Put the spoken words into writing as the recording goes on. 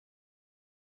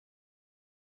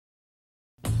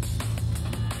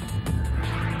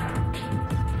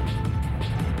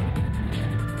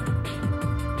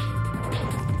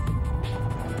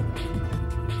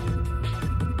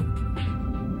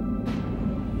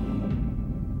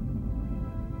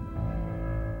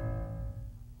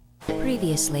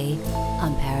Previously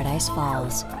on Paradise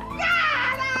Falls.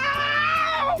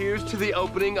 Here's to the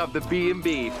opening of the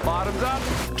B&B. Bottoms up.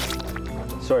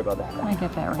 Sorry about that. I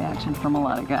get that reaction from a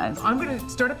lot of guys. I'm gonna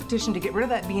start a petition to get rid of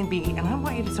that B&B, and I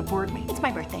want you to support me. It's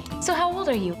my birthday. So how old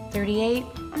are you? 38?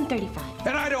 I'm 35.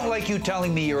 And I don't like you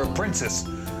telling me you're a princess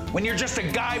when you're just a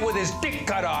guy with his dick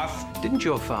cut off. Didn't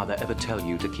your father ever tell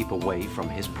you to keep away from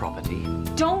his property?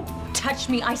 Don't touch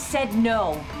me. I said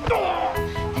no.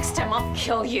 Next time I'll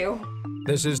kill you.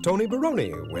 This is Tony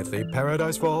Baroni with the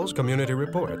Paradise Falls Community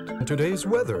Report. Today's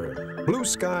weather: blue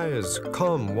skies,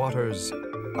 calm waters,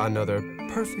 another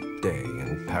perfect day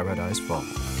in Paradise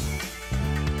Falls.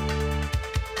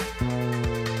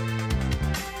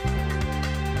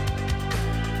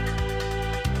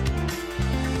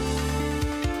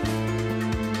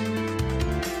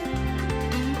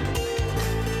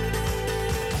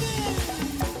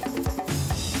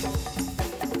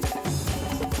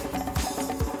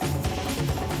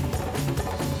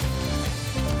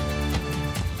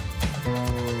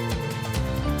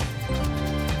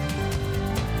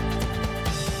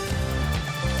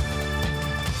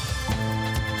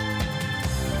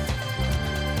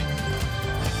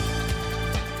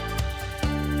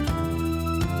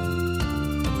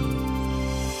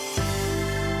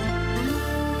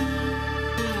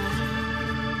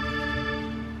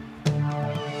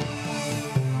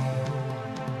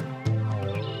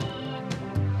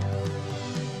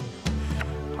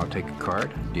 I'll take a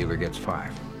card, dealer gets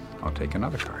 5. I'll take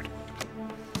another card.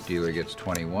 Dealer gets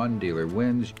 21, dealer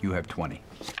wins, you have 20.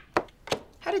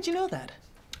 How did you know that?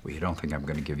 Well, you don't think I'm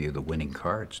going to give you the winning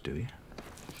cards, do you?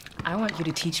 I want you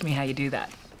to teach me how you do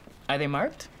that. Are they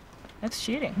marked? That's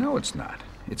cheating. No, it's not.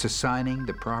 It's assigning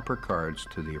the proper cards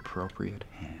to the appropriate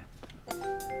hand.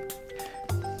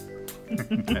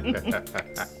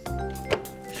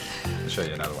 I'll show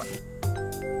you another one.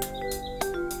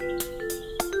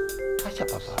 What's up,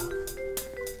 Papa?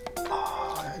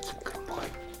 Oh, that's a good boy.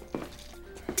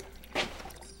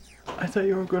 I thought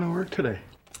you weren't going to work today.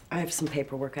 I have some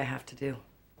paperwork I have to do.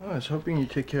 Oh, I was hoping you'd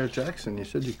take care of Jackson. You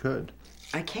said you could.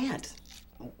 I can't.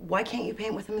 Why can't you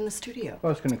paint with him in the studio? Well,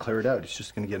 I was going to clear it out. It's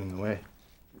just going to get in the way.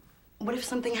 What if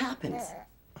something happens?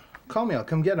 Call me. I'll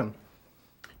come get him.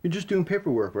 You're just doing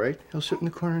paperwork, right? He'll sit in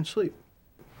the corner and sleep.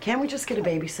 Can't we just get a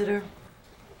babysitter?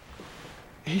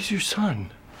 He's your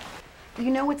son. You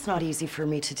know it's not easy for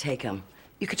me to take him.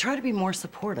 You could try to be more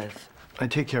supportive. I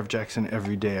take care of Jackson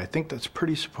every day. I think that's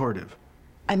pretty supportive.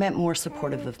 I meant more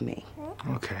supportive of me.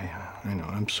 Okay, I know.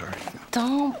 I'm sorry.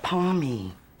 Don't paw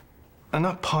me. I'm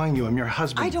not pawing you. I'm your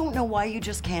husband. I don't know why you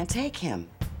just can't take him.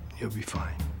 You'll be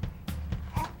fine.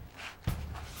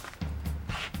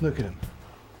 Look at him.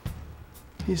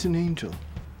 He's an angel.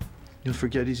 You'll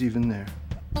forget he's even there.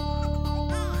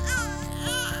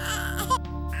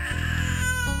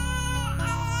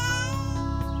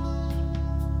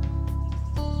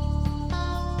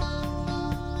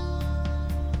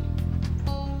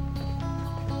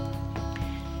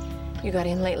 You got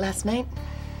in late last night?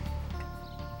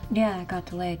 Yeah, I got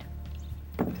delayed.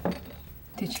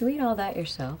 Did you eat all that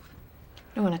yourself?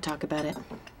 I don't want to talk about it.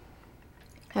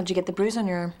 How'd you get the bruise on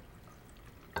your arm?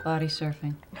 Body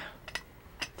surfing.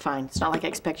 Fine. It's not like I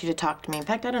expect you to talk to me. In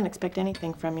fact, I don't expect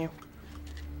anything from you.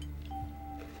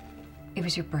 It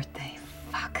was your birthday.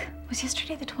 Fuck. Was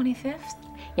yesterday the 25th?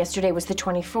 Yesterday was the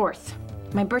 24th.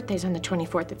 My birthday's on the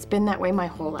 24th. It's been that way my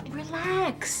whole life.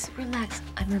 Relax, relax.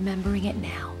 I'm remembering it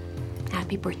now.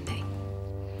 Happy birthday.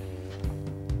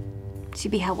 So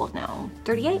you'd be how old now?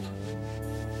 38?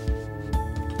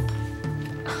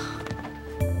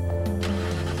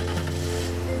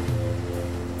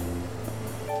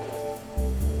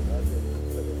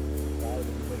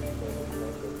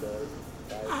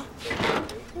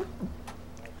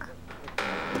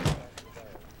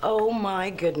 Oh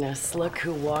my goodness, look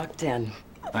who walked in.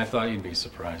 I thought you'd be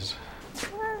surprised.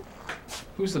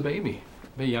 Who's the baby?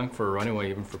 A bit young for a runaway,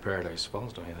 even for Paradise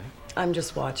Falls, don't you think? I'm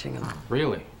just watching him.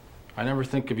 Really? I never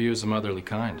think of you as the motherly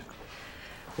kind.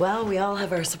 Well, we all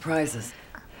have our surprises.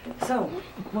 So,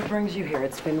 what brings you here?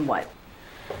 It's been what?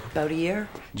 About a year?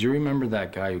 Do you remember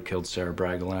that guy who killed Sarah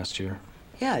Braga last year?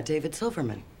 Yeah, David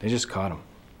Silverman. They just caught him.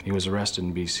 He was arrested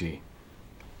in BC.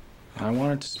 And I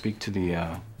wanted to speak to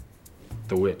the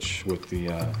witch with the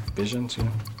visions, you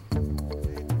know?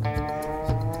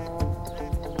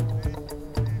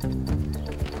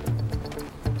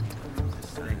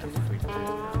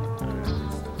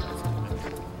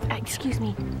 Excuse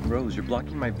me. Rose, you're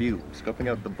blocking my view. Scoping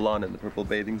out the blonde in the purple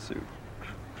bathing suit.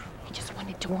 I just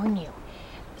wanted to warn you.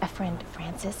 A friend,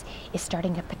 Frances, is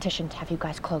starting a petition to have you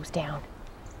guys closed down.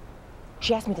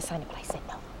 She asked me to sign it, but I said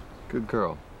no. Good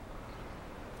girl.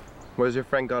 What has your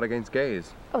friend got against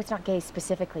gays? Oh, it's not gays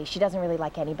specifically. She doesn't really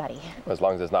like anybody. As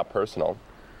long as it's not personal.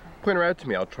 Point her out to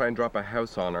me. I'll try and drop a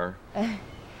house on her.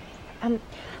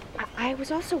 I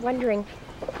was also wondering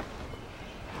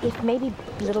if maybe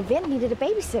little Vin needed a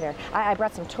babysitter. I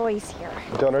brought some toys here.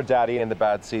 Donor Daddy and the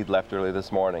bad seed left early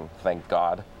this morning. Thank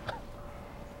God.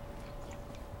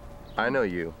 I know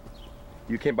you.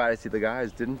 You came by to see the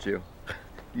guys, didn't you?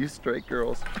 You straight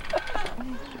girls.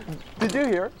 Did you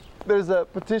hear? There's a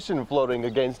petition floating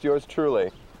against yours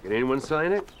truly. Can anyone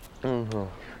sign it? Mm-hmm.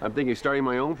 I'm thinking of starting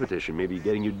my own petition, maybe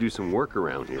getting you to do some work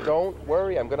around here. Don't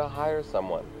worry, I'm gonna hire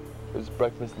someone. There's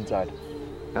breakfast inside.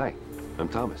 Hi, I'm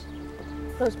Thomas.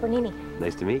 Rose Bernini.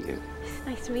 Nice to meet you. It's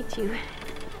nice to meet you.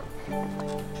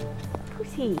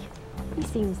 Who's he? He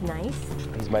seems nice.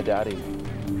 He's my daddy.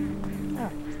 Oh.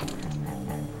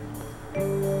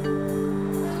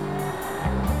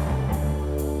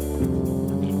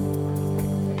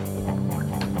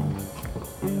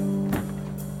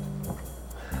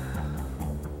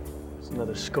 It's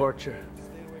another scorcher.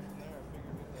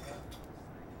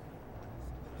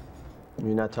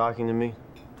 You're not talking to me?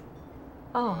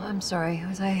 Oh, I'm sorry.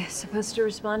 Was I supposed to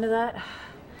respond to that?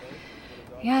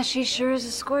 Yeah, she sure is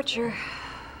a scorcher.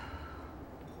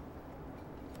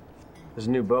 There's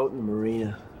a new boat in the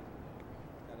marina.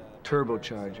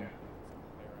 Turbocharger.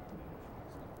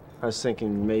 I was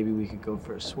thinking maybe we could go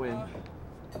for a swim.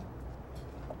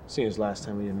 Seeing as last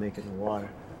time we didn't make it in the water.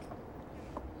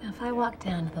 Now, if I walk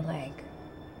down to the lake,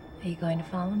 are you going to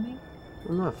follow me?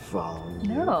 I'm not following you.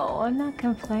 No, I'm not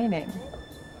complaining.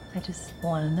 I just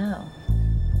want to know.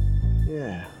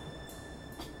 Yeah.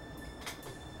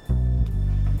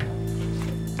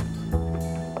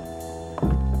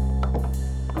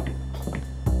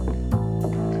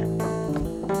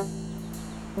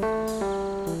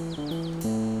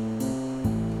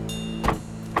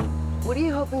 What are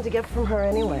you hoping to get from her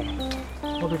anyway?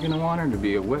 Well, they're gonna want her to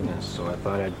be a witness, so I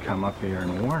thought I'd come up here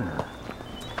and warn her.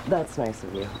 That's nice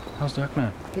of you. How's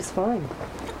Duckman? He's fine.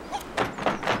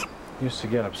 Used to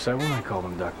get upset when I called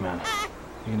him Duckman.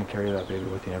 You gonna carry that baby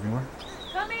with you everywhere?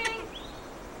 Coming!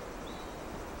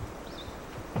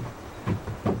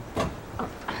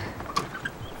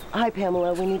 Hi,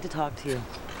 Pamela. We need to talk to you.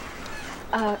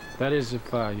 That is if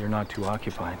you're not too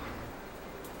occupied.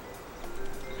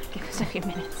 Give us a few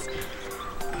minutes.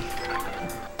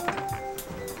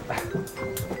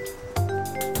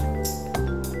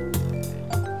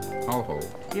 I'll hold.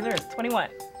 You learned 21.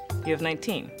 You have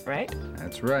 19, right?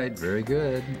 That's right. Very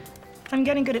good. I'm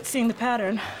getting good at seeing the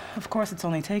pattern. Of course, it's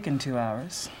only taken 2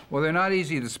 hours. Well, they're not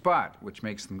easy to spot, which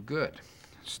makes them good.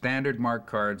 Standard mark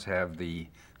cards have the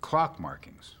clock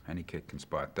markings. Any kid can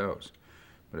spot those.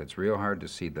 But it's real hard to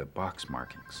see the box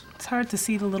markings. It's hard to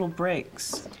see the little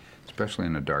breaks. Especially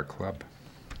in a dark club.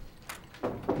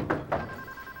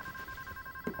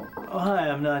 Oh, hi.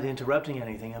 I'm not interrupting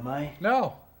anything, am I?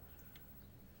 No.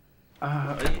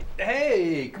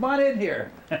 Hey, come on in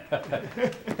here.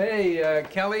 Hey,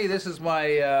 Kelly, this is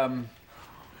my,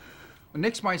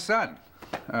 Nick's my son.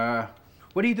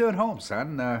 What are you doing home,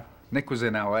 son? Nick was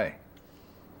in L.A.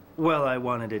 Well, I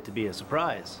wanted it to be a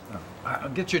surprise. I'll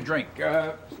get you a drink.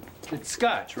 It's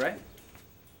scotch, right?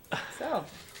 So,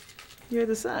 you're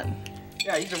the son.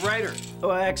 Yeah, he's a writer.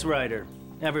 Oh, ex-writer.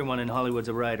 Everyone in Hollywood's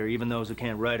a writer, even those who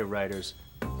can't write are writers.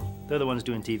 They're the ones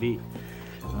doing TV.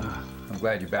 I'm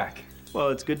glad you're back. Well,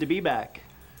 it's good to be back,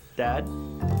 Dad.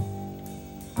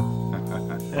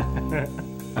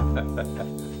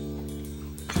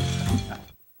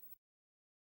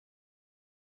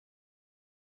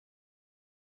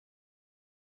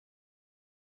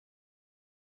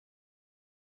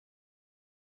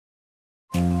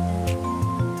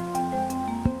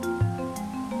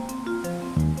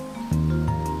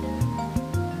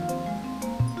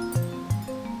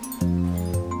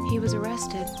 He was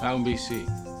arrested. Out in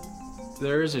BC.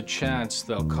 There is a chance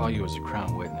they'll call you as a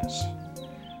Crown witness.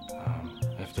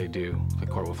 If they do, the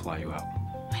court will fly you out.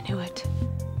 I knew it.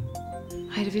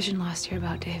 I had a vision last year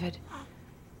about David.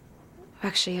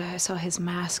 Actually, I saw his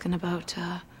mask in about,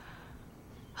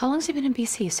 how long's he been in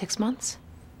BC? 6 months?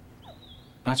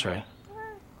 That's right.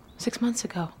 6 months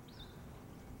ago.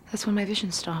 That's when my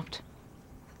vision stopped.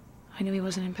 I knew he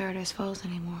wasn't in Paradise Falls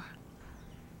anymore.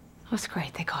 It was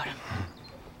great, they caught him.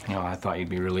 You know, I thought you'd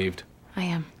be relieved. I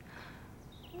am.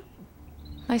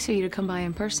 Nice of you to come by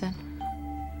in person.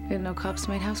 Didn't know cops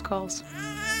made house calls.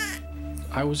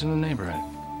 I was in the neighborhood.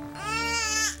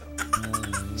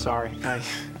 Sorry, I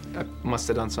must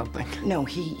have done something. No,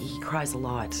 he cries a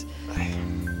lot. Hey,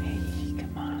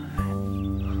 come on.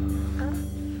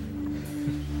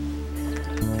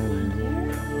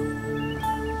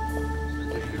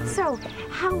 So,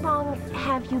 how long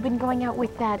have you been going out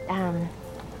with that,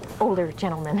 older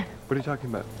gentleman? What are you talking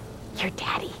about? Your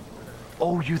daddy.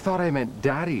 Oh, you thought I meant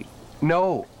daddy.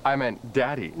 No, I meant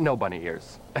daddy. No bunny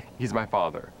ears. He's my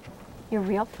father. Your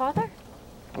real father?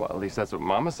 Well, at least that's what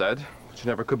Mama said. She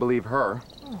never could believe her.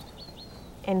 Oh.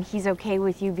 And he's okay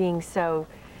with you being so,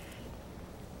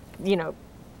 you know,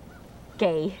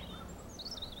 gay?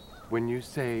 When you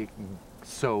say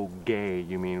so gay,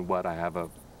 you mean what? I have a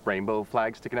rainbow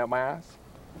flag sticking out my ass?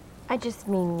 I just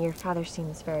mean your father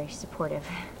seems very supportive.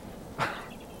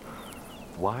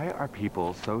 Why are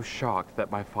people so shocked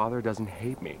that my father doesn't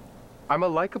hate me? I'm a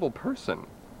likable person.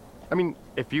 I mean,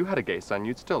 if you had a gay son,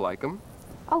 you'd still like him.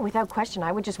 Oh, without question.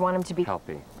 I would just want him to be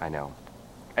healthy, I know.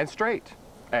 And straight.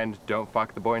 And don't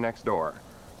fuck the boy next door.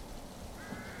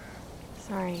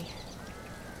 Sorry.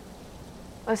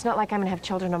 Well, it's not like I'm gonna have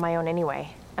children of my own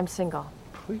anyway. I'm single.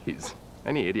 Please.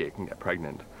 Any idiot can get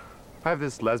pregnant. I have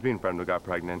this lesbian friend who got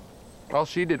pregnant. All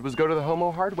she did was go to the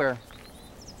Homo Hardware.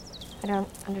 I don't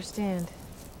understand.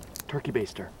 Turkey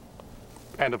baster.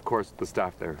 And of course, the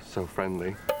staff there, so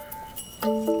friendly.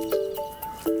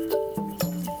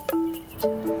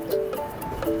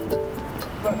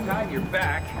 About time you're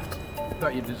back.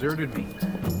 Thought you deserted me.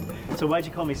 So why'd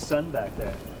you call me son back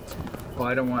there? Well,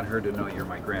 I don't want her to know you're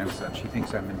my grandson. She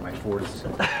thinks I'm in my 40s.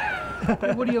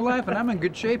 Hey, what are you laughing? I'm in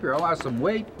good shape here. I lost some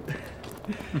weight.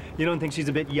 You don't think she's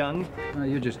a bit young? No,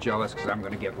 you're just jealous because I'm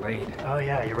going to get laid. Oh,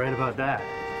 yeah, you're right about that.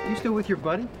 You still with your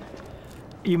buddy?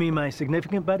 You mean my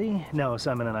significant buddy? No,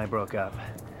 Simon and I broke up.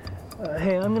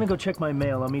 Hey, I'm gonna go check my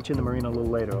mail. I'll meet you in the marina a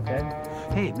little later, okay?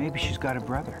 Hey, maybe she's got a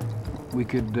brother. We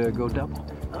could go double.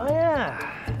 Oh, yeah.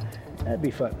 That'd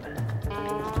be fun.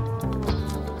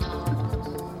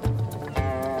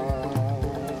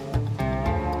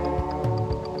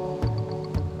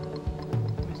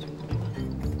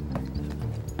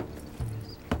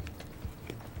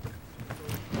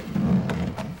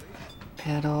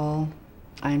 Petal,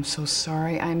 I'm so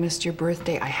sorry I missed your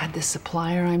birthday. I had this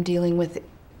supplier I'm dealing with,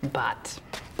 but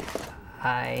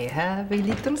I have a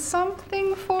little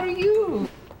something for you.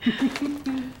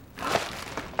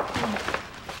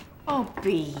 Oh,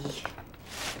 Bea.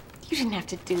 You didn't have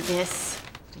to do this.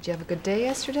 Did you have a good day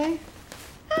yesterday?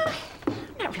 I'm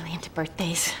not really into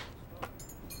birthdays.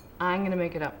 I'm gonna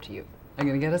make it up to you. I'm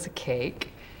gonna get us a cake,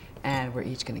 and we're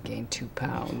each gonna gain 2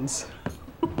 pounds.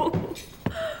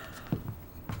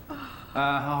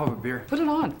 I'll have a beer. Put it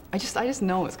on. I just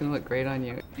know it's gonna look great on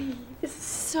you. Bea, this is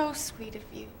so sweet of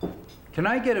you. Can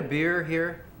I get a beer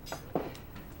here?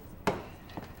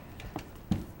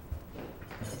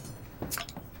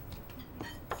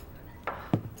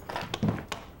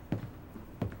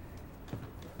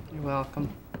 You're welcome.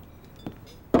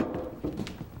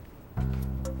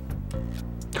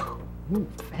 Ooh,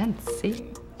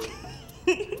 fancy.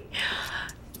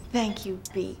 Thank you,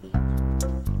 Bea.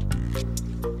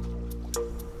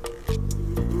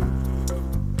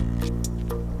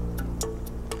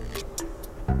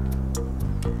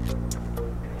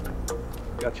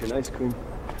 Got you an ice cream.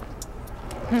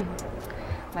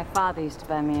 My father used to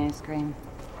buy me ice cream.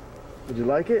 Did you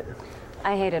like it?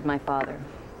 I hated my father.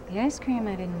 The ice cream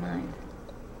I didn't mind.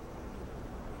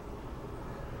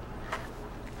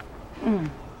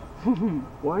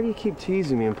 Why do you keep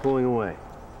teasing me and pulling away?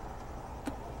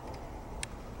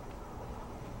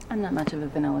 I'm not much of a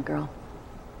vanilla girl.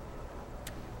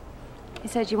 He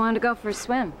said you wanted to go for a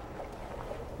swim.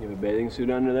 You have a bathing suit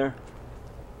under there?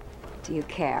 Do you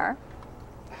care?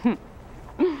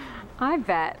 I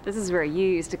bet this is where you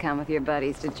used to come with your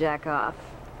buddies to jack off.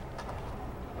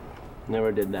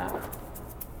 Never did that.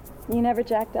 You never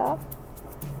jacked off?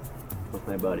 With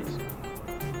my buddies.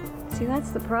 See, that's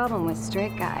the problem with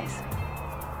straight guys.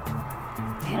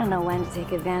 They don't know when to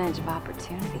take advantage of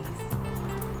opportunities.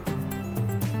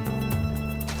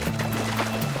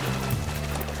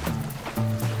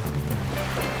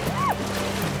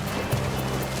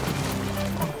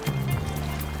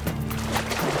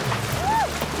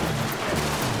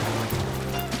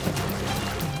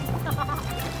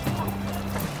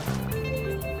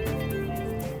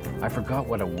 I forgot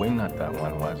what a wingnut that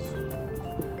one was.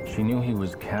 She knew he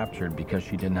was captured because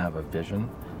she didn't have a vision.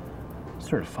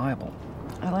 Certifiable.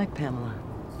 I like Pamela.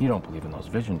 You don't believe in those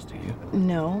visions, do you?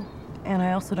 No, and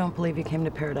I also don't believe you came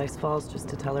to Paradise Falls just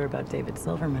to tell her about David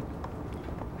Silverman.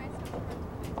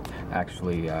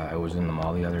 Actually, I was in the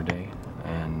mall the other day,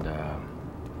 and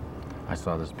I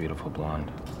saw this beautiful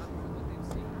blonde.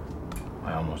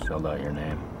 I almost yelled out your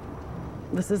name.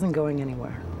 This isn't going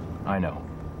anywhere. I know.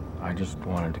 I just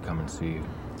wanted to come and see you.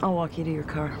 I'll walk you to your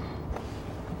car.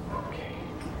 Okay.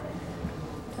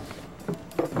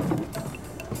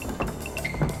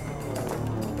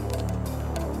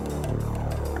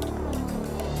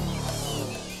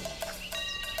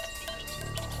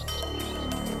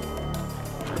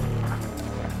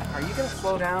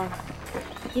 slow down.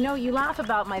 You know, you laugh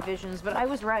about my visions, but I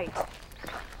was right.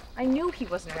 I knew he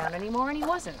wasn't around anymore, and he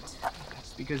wasn't.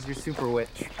 It's because you're super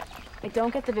witch. I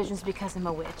don't get the visions because I'm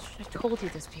a witch. I've told you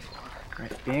this before.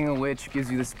 Right. Being a witch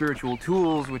gives you the spiritual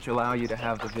tools which allow you to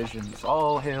have the visions.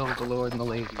 All hail the Lord and the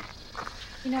Lady.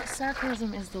 You know,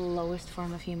 sarcasm is the lowest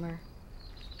form of humor.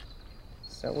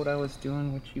 Is that what I was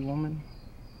doing, witchy woman?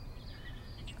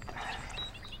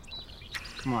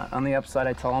 Come on the upside,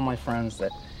 I tell all my friends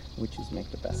that witches make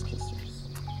the best kissers.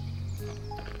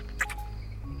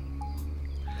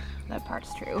 That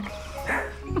part's true.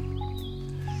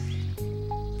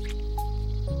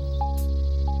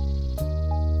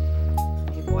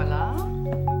 Et voila.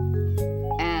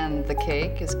 And the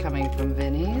cake is coming from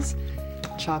Vinny's.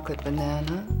 Chocolate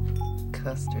banana,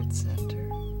 custard center.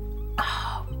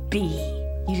 Oh, B,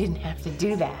 you didn't have to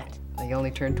do that. I only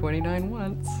turned 29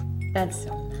 once. That's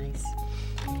so nice.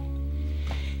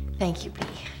 Thank you, B.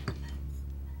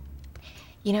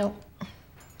 You know,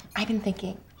 I've been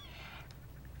thinking,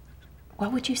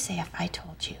 what would you say if I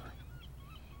told you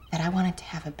that I wanted to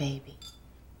have a baby?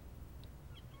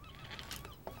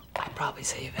 I'd probably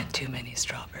say you've had too many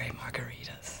strawberry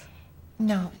margaritas.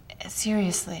 No,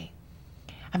 seriously.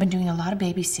 I've been doing a lot of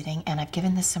babysitting, and I've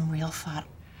given this some real thought.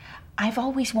 I've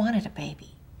always wanted a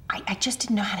baby. I just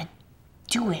didn't know how to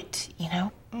do it, you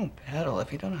know? Oh, Petal,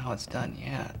 if you don't know how it's done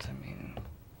yet, I mean...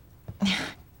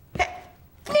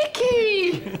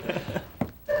 Nikki!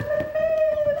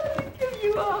 Give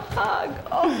you a hug.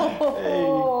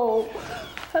 Oh,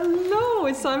 hello.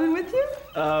 Is Simon with you?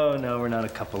 Oh, no, we're not a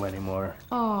couple anymore.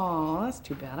 Oh, that's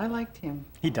too bad. I liked him.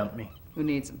 He dumped me. Who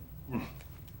needs him?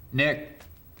 Nick,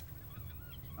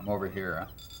 I'm over here, huh?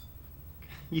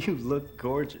 You look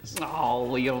gorgeous. Oh,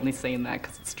 well, you're only saying that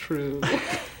because it's true.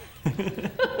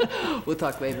 We'll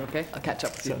talk later, okay? I'll catch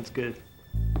up with you. Sounds good.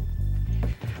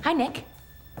 Hi, Nick.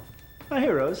 Hi, hey,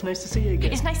 Rose. Nice to see you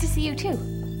again. It's nice to see you, too.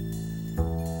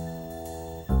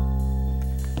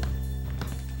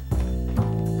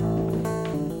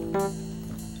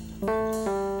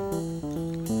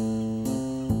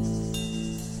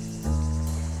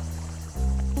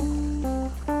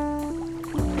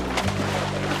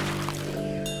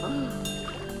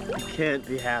 Can't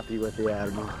be happy with the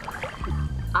Admiral.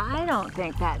 I don't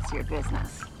think that's your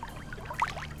business.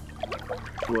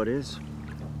 What is?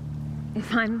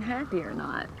 If I'm happy or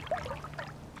not.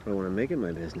 I want to make it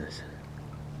my business.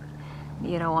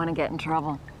 You don't want to get in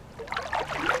trouble.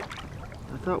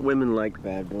 I thought women liked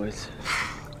bad boys.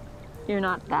 You're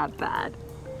not that bad.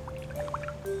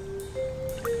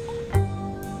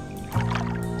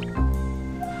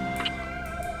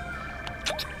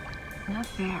 Not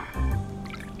fair.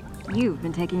 You've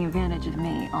been taking advantage of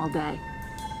me all day.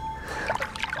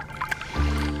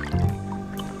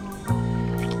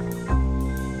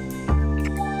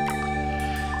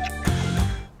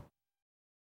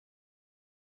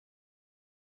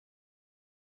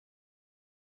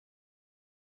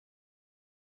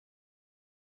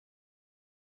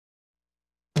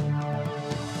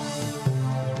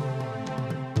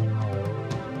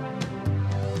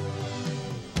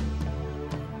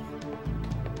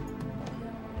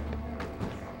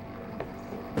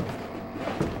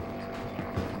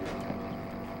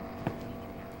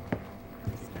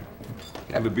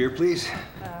 Have a beer, please?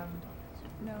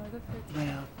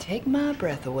 Well, take my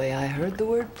breath away. I heard the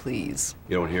word please.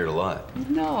 You don't hear it a lot.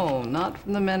 No, not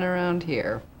from the men around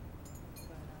here.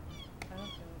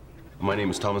 My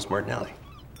name is Thomas Martinelli.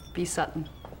 B. Sutton.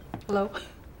 Hello.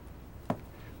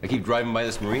 I keep driving by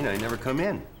this marina. I never come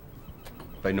in.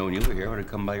 If I'd known you were here, I would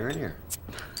have come by earlier.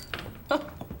 Well,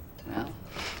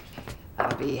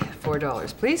 that'll be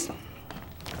 $4, please.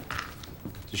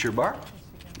 Is this your bar?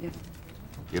 Yeah.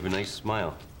 You have a nice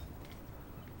smile.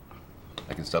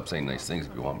 I can stop saying nice things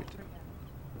if you want me to.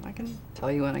 I can tell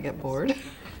you when I get bored.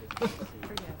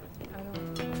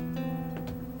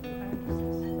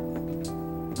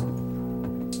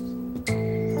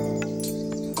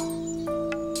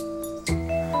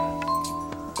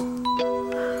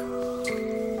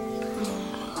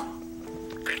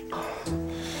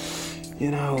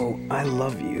 You know, I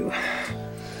love you.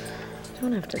 You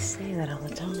don't have to say that all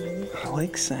the time. I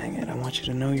like saying it. I want you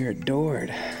to know you're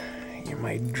adored. You're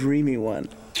my dreamy one.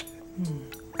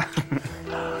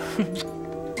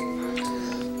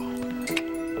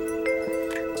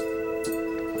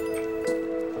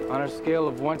 On a scale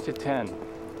of 1 to 10,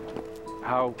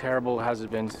 how terrible has it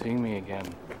been seeing me again?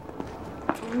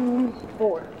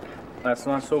 4. That's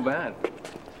not so bad.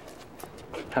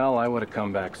 Hell, I would have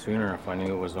come back sooner if I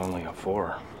knew it was only a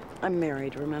 4. I'm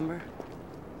married, remember?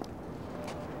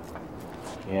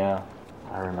 Yeah,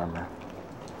 I remember.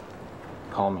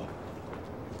 Call me.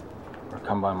 Or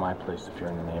come by my place if you're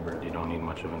in the neighborhood. You don't need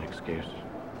much of an excuse.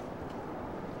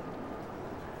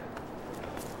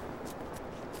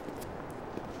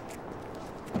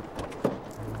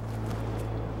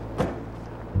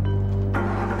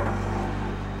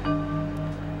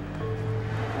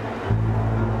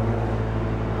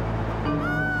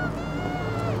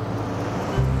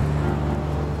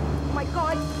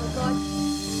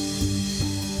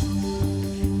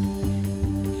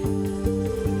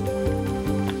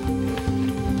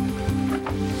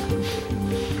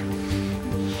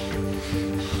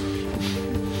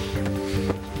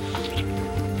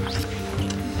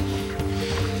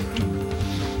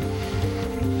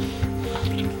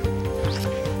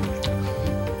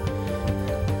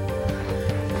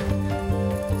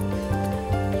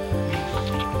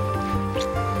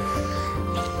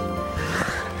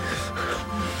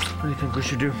 What do you think we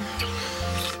should do?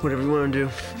 Whatever you want to do,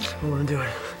 I want to do it.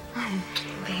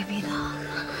 Baby dog.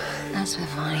 That's what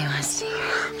Vonnie wants to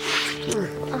hear.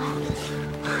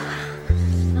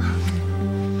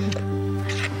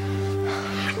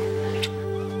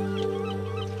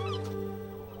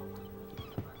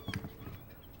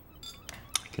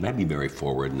 Can I be very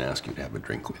forward and ask you to have a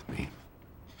drink with me?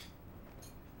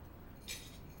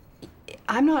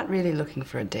 I'm not really looking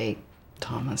for a date,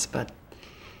 Thomas, but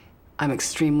I'm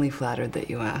extremely flattered that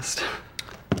you asked.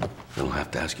 Then I'll have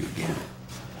to ask you again.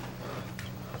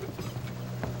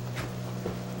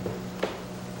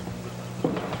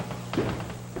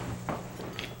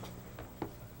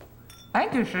 I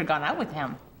think you should have gone out with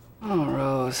him. Oh,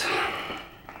 Rose.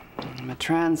 I'm a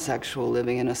transsexual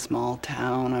living in a small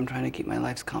town. I'm trying to keep my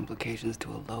life's complications to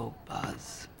a low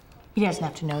buzz. He doesn't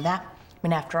have to know that. I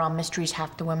mean, after all, mystery's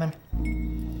half the women.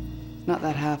 It's not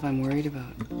that half I'm worried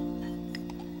about.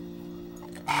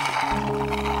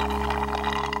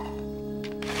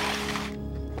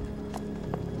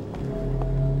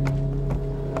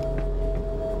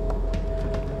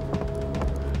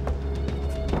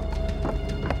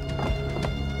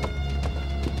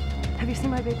 Have you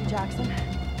seen my baby Jackson?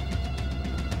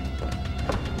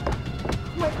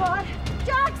 Oh my God!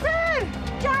 Jackson!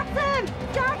 Jackson!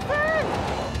 Jackson!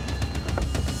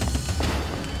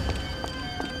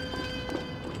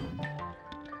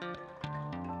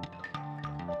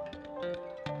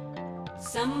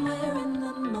 Somewhere in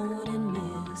the morning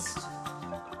mist,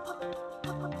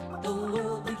 the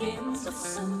world begins with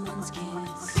someone's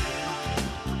kiss.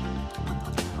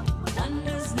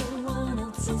 Thunders no one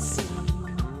else is seen,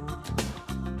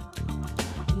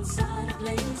 inside a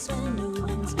place where no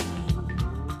one's been.